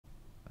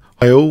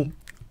Hi all,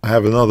 I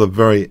have another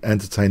very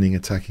entertaining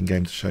attacking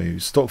game to show you.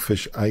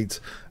 Stockfish 8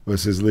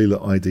 versus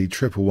Leela ID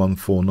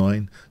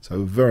 11149,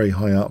 so very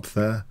high up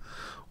there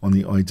on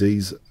the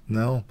IDs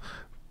now.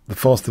 The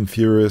Fast and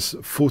Furious,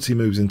 40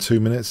 moves in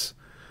 2 minutes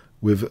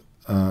with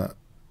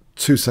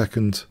 2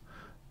 second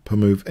per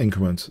move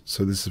increment.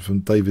 So this is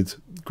from David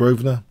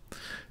Grosvenor.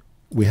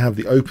 We have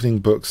the opening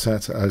book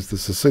set as the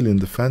Sicilian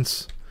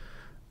defense.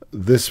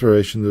 This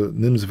variation, the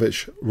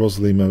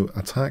Nimzovich-Rossolimo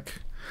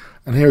attack.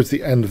 And here is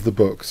the end of the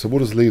book. So what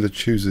does Leela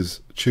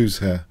choose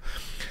here?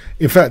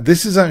 In fact,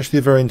 this is actually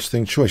a very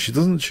interesting choice. She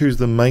doesn't choose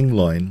the main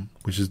line,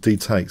 which is D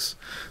takes.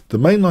 The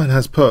main line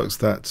has perks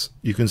that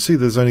you can see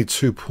there's only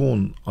 2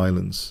 pawn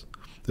islands.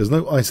 There's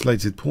no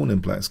isolated pawn in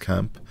Black's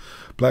camp.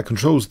 Black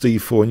controls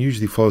D4 and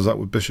usually follows up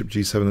with Bishop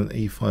G7 and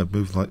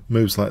E5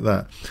 moves like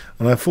that.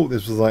 And I thought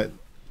this was like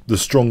the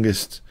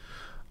strongest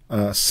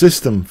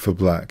system for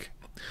Black.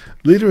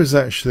 Leela is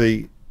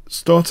actually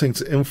starting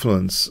to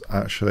influence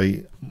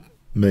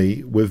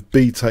me with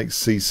B takes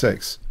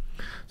C6.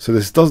 So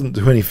this doesn't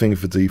do anything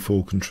for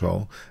D4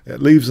 control.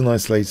 It leaves an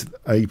isolated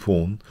A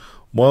pawn.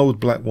 Why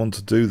would Black want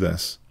to do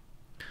this?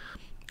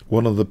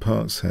 One of the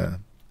perks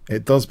here.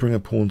 It does bring a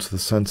pawn to the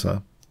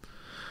center.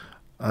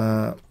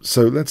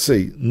 So let's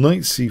see.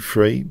 Knight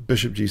C3,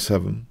 Bishop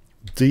G7,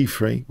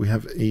 D3, we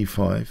have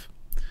E5.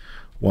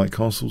 White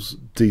castles,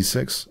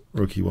 D6,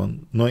 Rook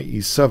E1, Knight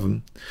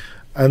E7.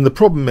 And the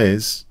problem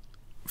is,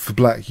 for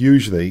Black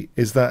usually,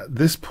 is that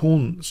this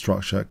pawn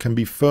structure can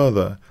be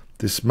further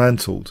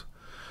dismantled.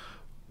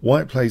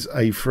 White plays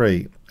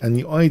A3, and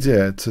the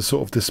idea to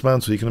sort of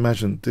dismantle, you can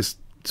imagine this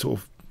sort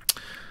of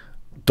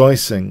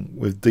dicing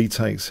with D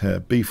takes here,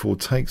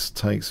 B4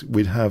 takes,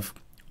 we'd have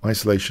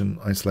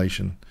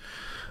isolation,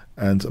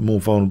 and a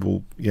more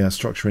vulnerable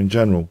structure in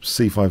general.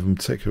 C5 in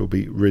particular will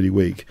be really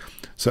weak.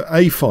 So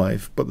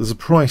A5, but there's a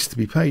price to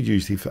be paid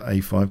usually for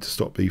A5 to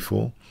stop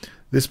B4.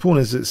 This pawn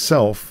is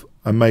itself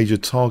a major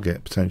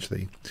target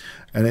potentially,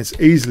 and it's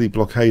easily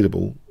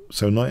blockadable,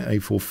 so knight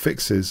A4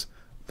 fixes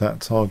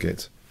that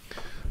target.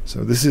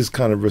 So this is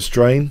kind of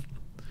restrain,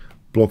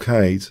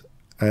 blockade,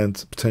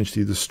 and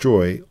potentially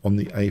destroy on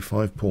the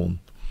A5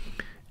 pawn.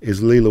 Is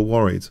Leela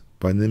worried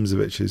by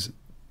Nimzovich's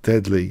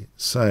deadly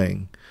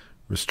saying?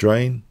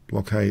 Restrain,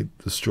 blockade,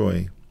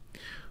 destroy.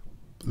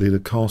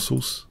 Leela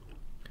castles,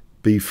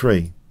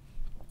 B3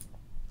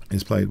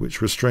 is played,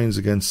 which restrains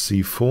against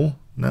C4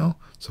 now,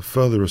 so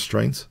further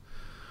restraint.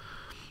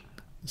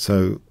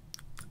 So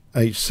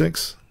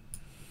H6,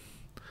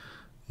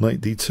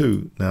 Knight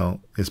D2 now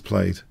is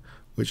played,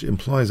 which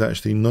implies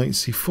actually Knight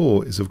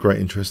C4 is of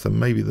great interest, and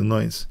maybe the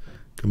knights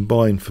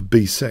combine for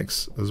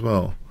B6 as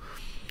well.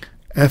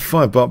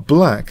 F5, but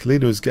Black,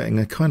 Leela is getting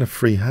a kind of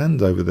free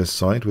hand over this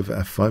side with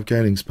F5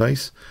 gaining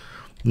space.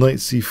 Knight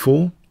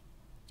C4,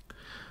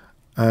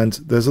 and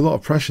there's a lot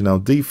of pressure now.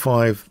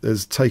 D5,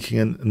 there's taking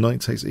in,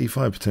 knight takes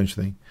E5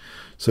 potentially.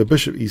 So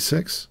Bishop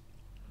E6,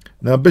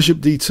 now Bishop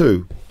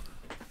D2.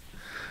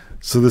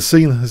 So the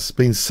scene has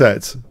been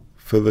set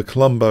for the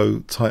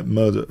Colombo type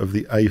murder of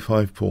the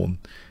A5 pawn.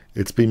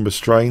 It's been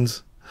restrained.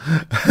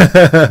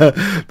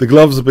 The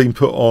gloves have been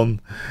put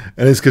on,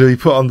 and it's going to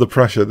be put under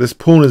pressure. This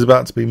pawn is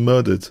about to be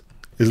murdered.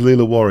 Is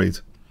Leela worried?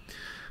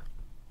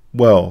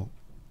 Well,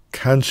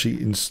 can she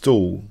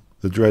install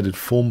the dreaded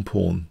Thorn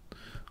pawn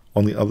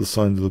on the other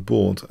side of the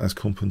board as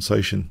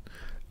compensation?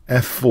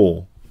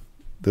 F4.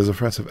 There's a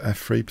threat of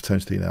F3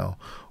 potentially now.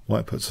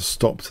 White puts a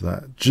stop to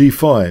that.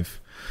 G5.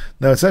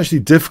 Now it's actually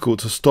difficult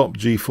to stop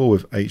G4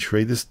 with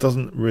H3. This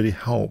doesn't really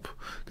help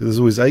because there's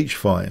always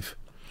H5.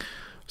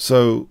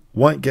 So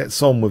White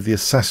gets on with the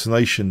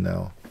assassination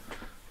now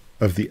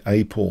of the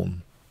A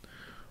pawn.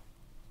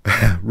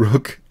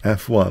 Rook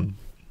F1.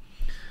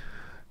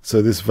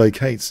 So this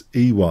vacates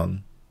E1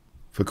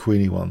 for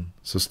Queen E1.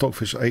 So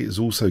Stockfish 8 is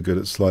also good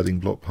at sliding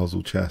block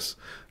puzzle chess.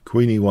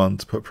 Queen E1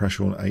 to put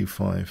pressure on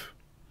A5.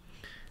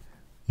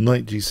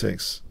 Knight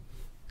G6.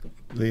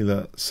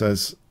 Leela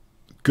says,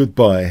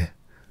 goodbye,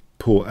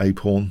 poor A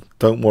pawn.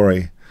 Don't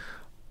worry,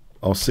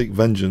 I'll seek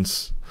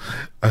vengeance.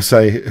 I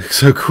say,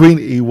 so Queen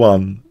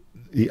E1,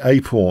 the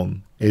A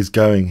pawn is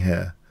going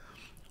here.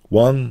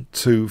 1,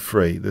 2,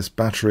 3. This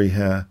battery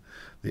here,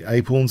 the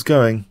A pawn's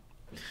going.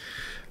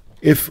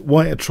 If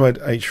White had tried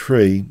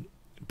H3,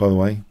 by the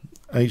way,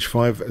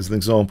 H5 as an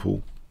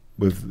example,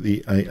 with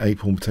the A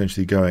pawn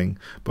potentially going,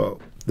 but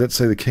let's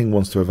say the king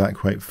wants to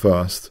evacuate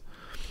first.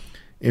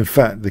 In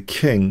fact, the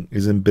king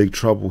is in big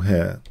trouble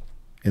here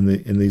in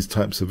these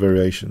types of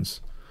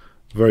variations.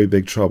 Very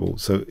big trouble.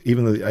 So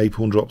even though the A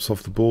pawn drops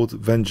off the board,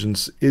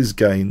 vengeance is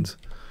gained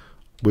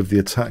with the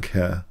attack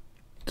here,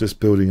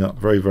 just building up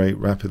very, very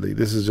rapidly.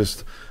 This is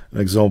just an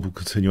example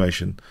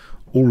continuation.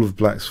 All of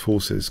Black's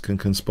forces can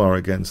conspire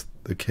against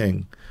the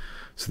king.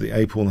 So the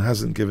A pawn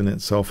hasn't given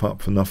itself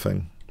up for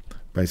nothing,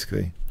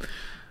 basically.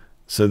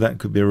 So that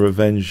could be a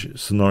revenge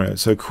scenario.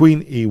 So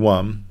Queen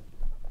E1,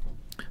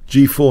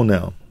 G4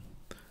 now.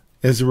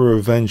 Is there a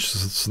revenge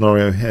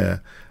scenario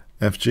here?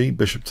 FG,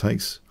 Bishop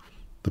takes.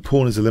 The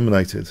pawn is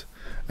eliminated,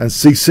 and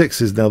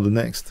C6 is now the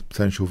next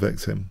potential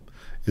victim.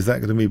 Is that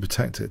going to be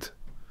protected?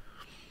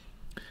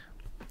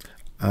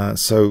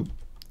 So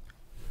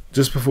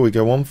just before we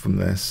go on from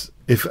this,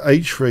 if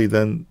h3,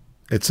 then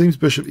it seems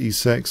bishop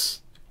e6,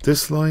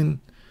 this line,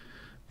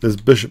 there's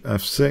bishop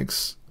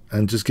f6,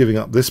 and just giving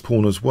up this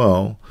pawn as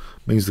well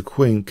means the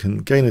queen can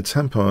gain a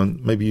tempo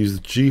and maybe use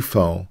the g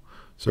file.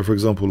 So for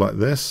example, like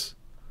this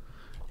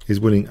is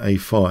winning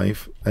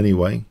a5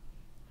 anyway.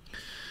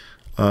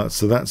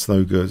 So that's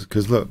no good,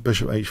 because look,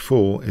 bishop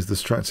h4 is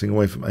distracting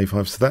away from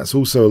a5, so that's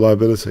also a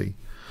liability.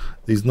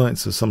 These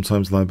knights are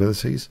sometimes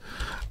liabilities.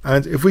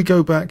 And if we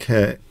go back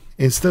here,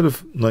 instead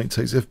of knight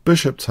takes, if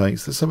bishop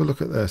takes, let's have a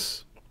look at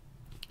this.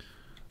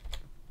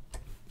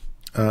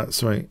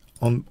 Sorry,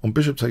 on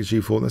bishop takes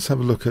g4, let's have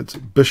a look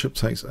at bishop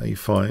takes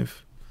a5.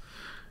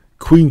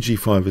 Queen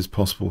g5 is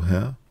possible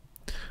here.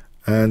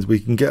 And we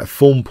can get a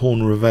Thorn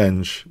pawn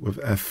revenge with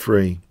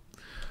f3.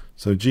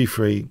 So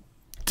g3,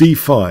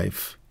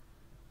 d5.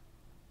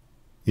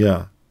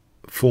 Yeah,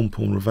 Thorn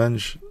pawn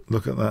revenge.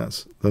 Look at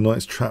that. The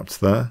knight's trapped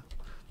there.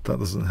 That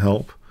doesn't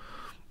help.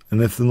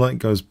 And if the knight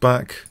goes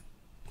back,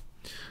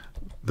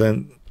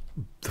 then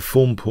the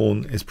Thorn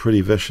pawn is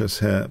pretty vicious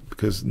here,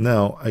 because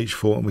now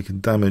h4 and we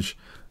can damage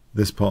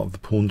this part of the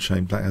pawn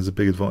chain. Black has a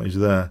big advantage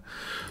there.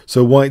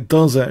 So white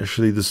does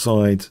actually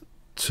decide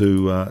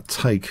to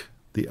take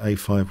the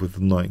a5 with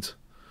the knight.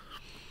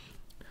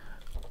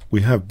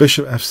 We have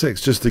bishop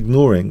f6 just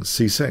ignoring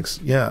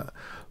c6. Yeah,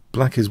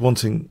 black is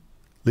wanting,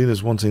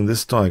 Leela's wanting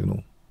this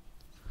diagonal.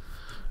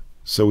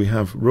 So we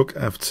have rook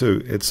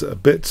f2. It's a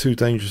bit too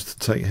dangerous to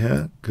take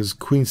here, because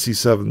queen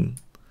c7,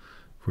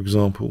 for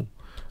example,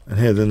 and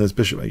here then there's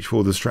bishop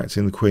h4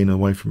 distracting the queen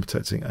away from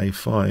protecting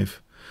a5.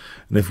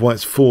 And if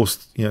white's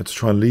forced, you know, to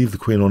try and leave the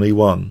queen on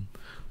e1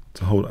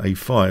 to hold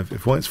a5,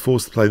 if white's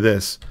forced to play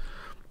this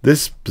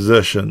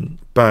position,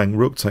 bang,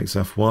 rook takes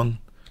f1,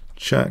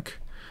 check,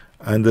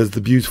 and there's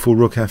the beautiful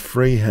rook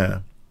f3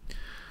 here.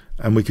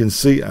 And we can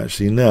see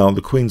actually now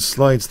the queen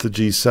slides to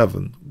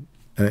g7,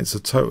 and it's a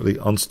totally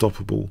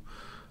unstoppable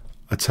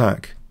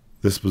attack,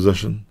 this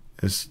position.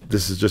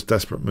 This is just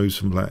desperate moves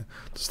from black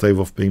to stave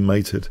off being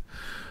mated.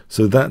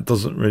 So that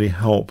doesn't really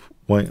help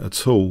white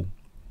at all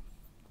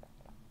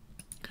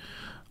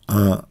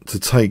to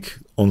take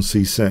on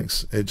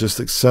c6. It just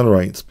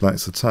accelerates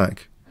black's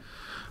attack.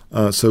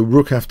 So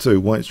rook f2,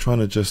 white's trying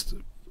to just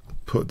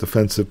put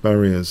defensive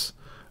barriers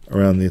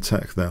around the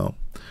attack now.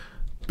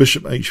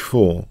 Bishop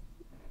h4,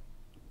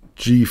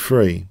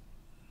 g3.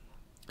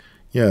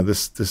 Yeah,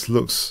 this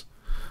looks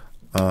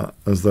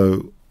as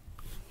though,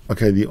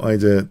 okay, the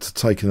idea to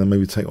take and then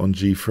maybe take on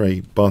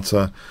g3,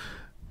 but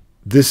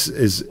this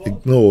is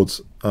ignored.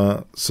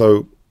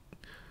 So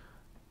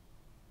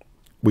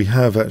we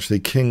have actually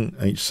king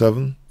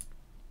h7.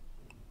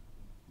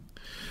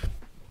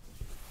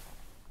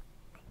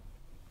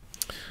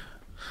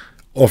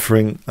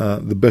 Offering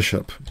the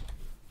bishop.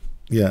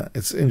 Yeah,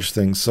 it's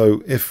interesting.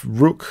 So if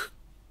rook,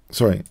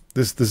 sorry,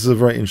 this is a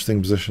very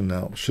interesting position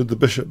now. Should the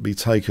bishop be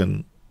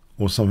taken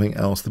or something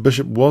else? The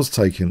bishop was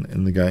taken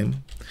in the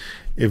game.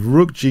 If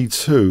rook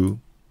g2,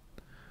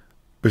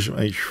 bishop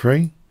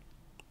h3,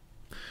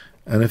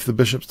 and if the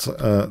bishop's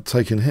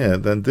taken here,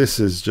 then this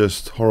is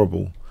just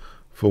horrible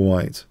for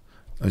white,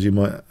 as you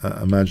might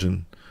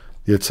imagine.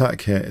 The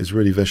attack here is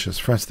really vicious,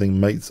 threatening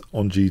mate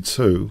on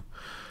g2.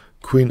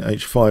 Queen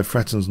h5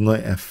 threatens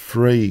knight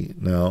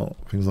f3 now,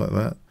 things like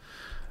that.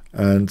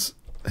 And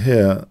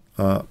here,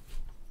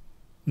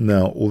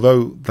 now,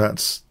 although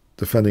that's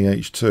defending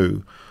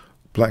h2,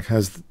 black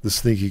has the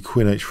sneaky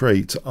queen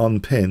h3 to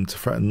unpin, to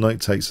threaten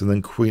knight takes, and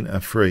then queen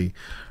f3.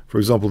 For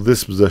example,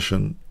 this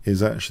position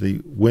is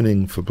actually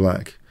winning for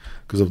black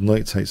because of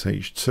knight takes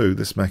h2,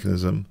 this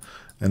mechanism,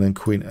 and then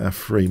queen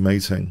f3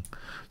 mating.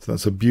 So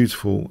that's a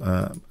beautiful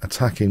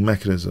attacking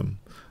mechanism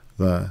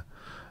there.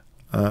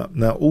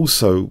 Now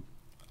also,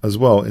 as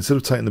well, instead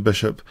of taking the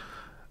bishop,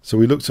 so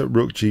we looked at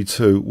rook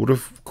g2, what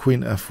if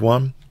queen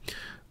f1?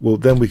 Well,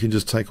 then we can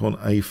just take on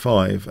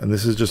a5, and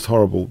this is just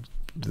horrible.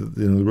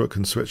 The rook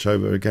can switch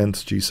over again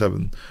to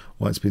g7.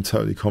 White's been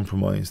totally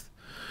compromised.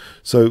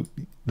 So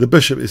the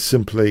bishop is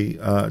simply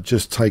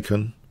just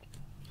taken.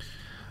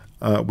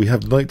 We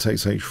have knight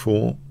takes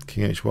h4,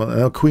 king h1, and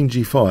now queen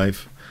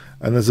g5,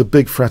 and there's a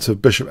big threat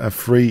of bishop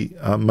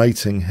f3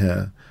 mating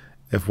here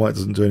if white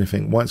doesn't do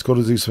anything. White's got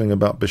to do something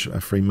about bishop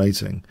f3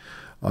 mating.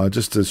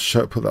 Just to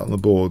put that on the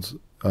board,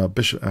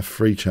 bishop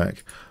f3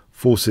 check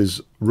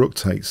forces rook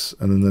takes,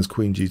 and then there's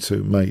queen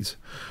g2 mate.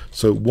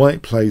 So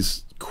white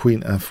plays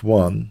queen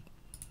f1,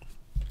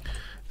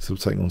 instead of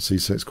taking on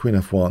c6, queen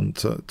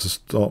f1 to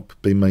stop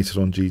being mated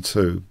on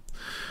g2.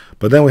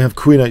 But then we have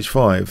queen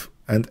h5,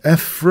 and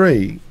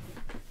f3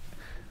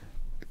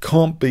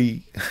 can't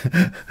be,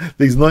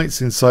 these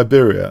knights in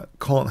Siberia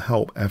can't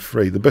help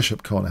f3. The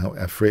bishop can't help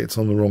f3. It's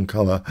on the wrong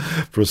colour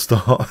for a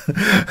start.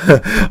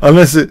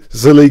 Unless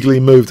it's illegally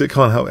moved, it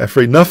can't help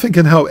f3. Nothing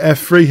can help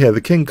f3 here. The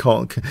king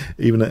can't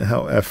even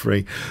help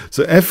f3.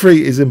 So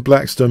f3 is in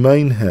black's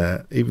domain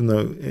here, even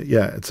though,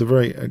 yeah, it's a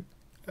very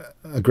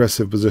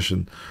aggressive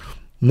position.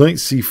 Knight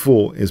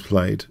c4 is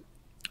played,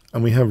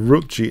 and we have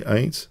rook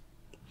g8.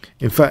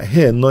 In fact,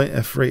 here, knight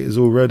f3 is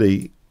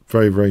already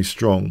very, very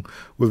strong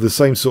with the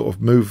same sort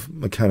of move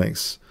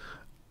mechanics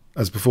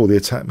as before, the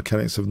attack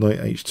mechanics of knight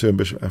h2 and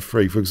bishop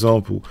f3. For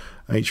example,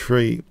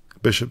 h3,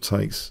 bishop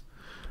takes.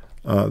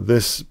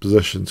 This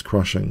position's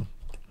crushing.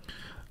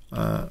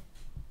 And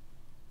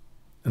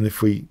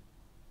if we,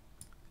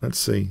 let's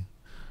see,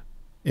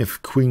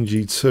 if queen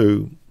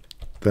g2,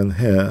 then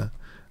here,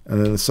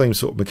 and then the same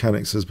sort of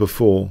mechanics as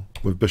before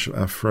with bishop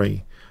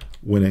f3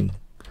 winning.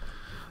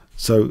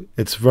 So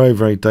it's very,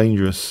 very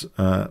dangerous.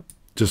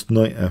 Just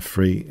knight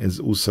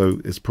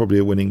f3 is probably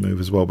a winning move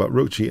as well. But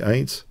rook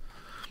g8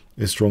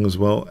 is strong as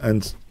well,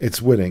 and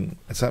it's winning.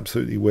 It's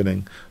absolutely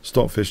winning.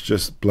 Stockfish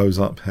just blows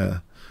up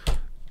here.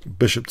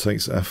 Bishop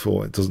takes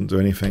f4. It doesn't do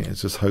anything.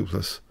 It's just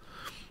hopeless.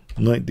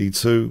 Knight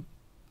d2.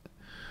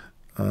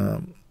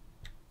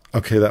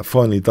 Okay, that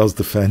finally does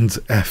defend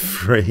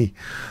f3.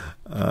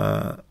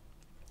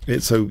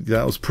 So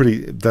that was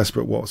pretty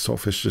desperate what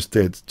Stockfish just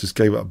did. Just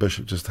gave up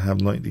bishop just to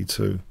have knight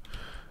d2.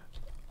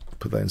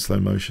 Put that in slow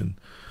motion.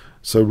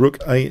 So rook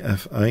a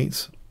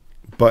f8,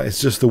 but it's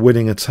just a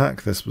winning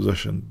attack, this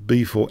position.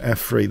 b4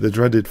 f3, the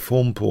dreaded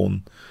form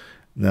pawn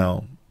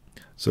now.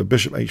 So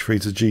bishop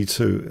h3 to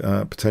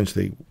g2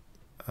 potentially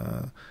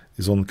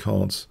is on the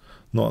cards.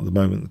 Not at the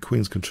moment. The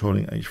queen's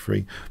controlling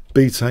h3.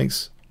 B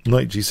takes,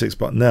 knight g6,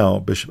 but now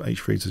bishop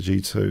h3 to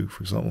g2,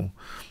 for example.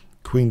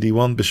 Queen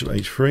d1, bishop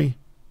h3.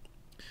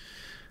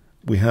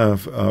 We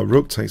have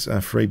rook takes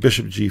f3,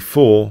 bishop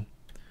g4,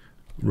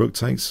 rook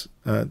takes.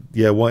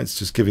 Yeah, white's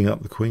just giving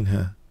up the queen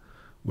here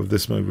with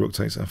this move. Rook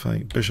takes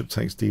f8, bishop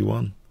takes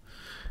d1.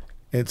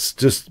 It's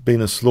just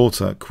been a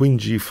slaughter. Queen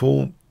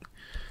g4,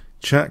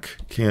 check,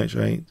 king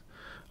h8,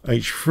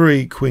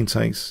 h3, queen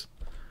takes,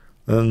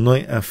 and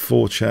knight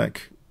f4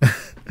 check.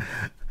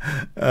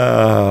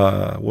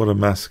 What a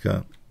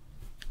massacre.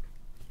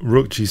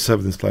 Rook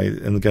g7 is played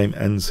and the game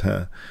ends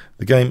here.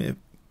 The game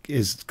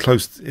is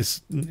close,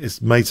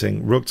 it's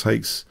mating. Rook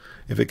takes,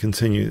 if it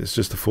continues, it's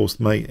just a forced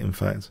mate, in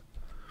fact.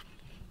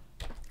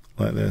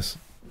 Like this.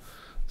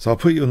 So I'll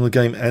put you in the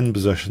game end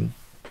position.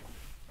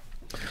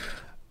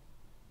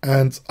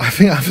 And I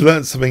think I've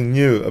learned something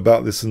new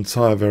about this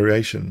entire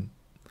variation.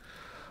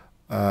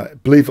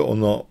 Believe it or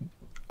not,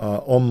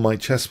 on my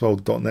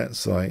chessworld.net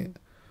site,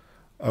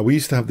 we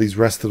used to have these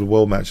rest of the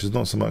world matches,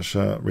 not so much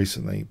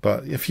recently,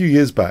 but a few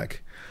years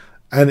back.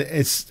 And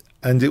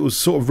it was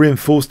sort of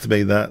reinforced to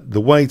me that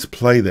the way to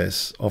play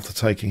this after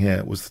taking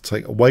here was to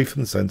take away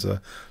from the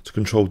center to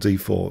control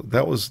d4.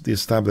 That was the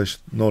established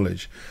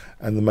knowledge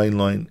and the main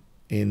line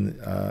in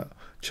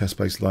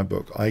chess-based live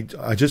book.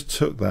 I just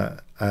took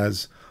that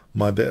as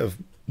my bit of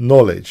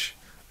knowledge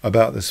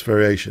about this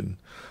variation.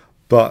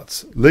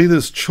 But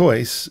Leela's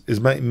choice is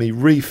making me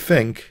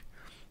rethink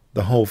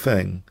the whole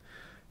thing,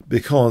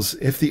 because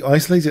if the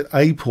isolated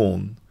a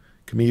pawn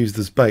can be used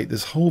as bait,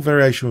 this whole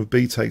variation with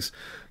b takes,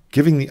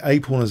 giving the a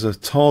pawn as a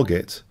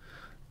target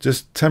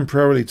just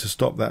temporarily to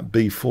stop that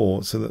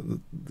b4 so that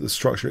the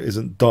structure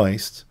isn't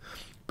diced,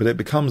 but it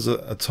becomes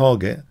a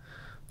target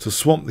to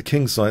swamp the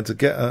king side to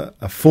get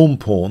a form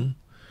pawn.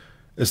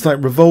 It's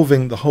like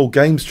revolving the whole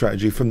game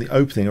strategy from the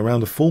opening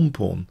around a form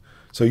pawn.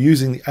 So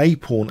using the a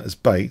pawn as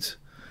bait,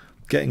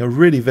 getting a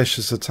really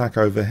vicious attack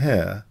over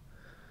here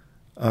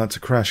to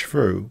crash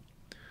through,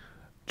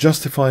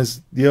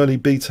 justifies the early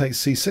b takes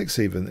c6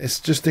 even. It's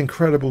just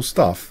incredible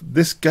stuff.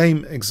 This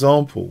game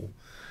example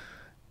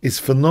is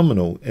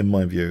phenomenal in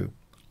my view.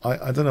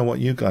 I don't know what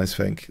you guys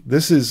think.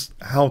 This is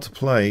how to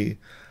play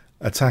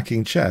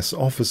attacking chess.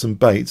 Offer some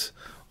bait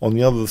on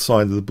the other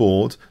side of the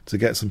board to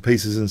get some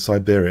pieces in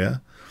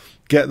Siberia,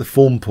 get the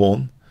form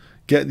pawn,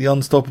 get the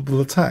unstoppable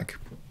attack.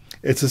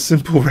 It's a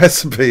simple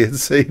recipe, it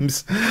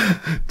seems.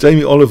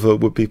 Jamie Oliver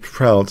would be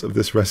proud of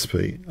this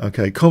recipe.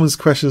 Okay, comments,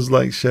 questions,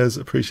 likes, shares,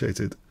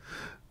 appreciated.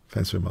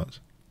 Thanks very much.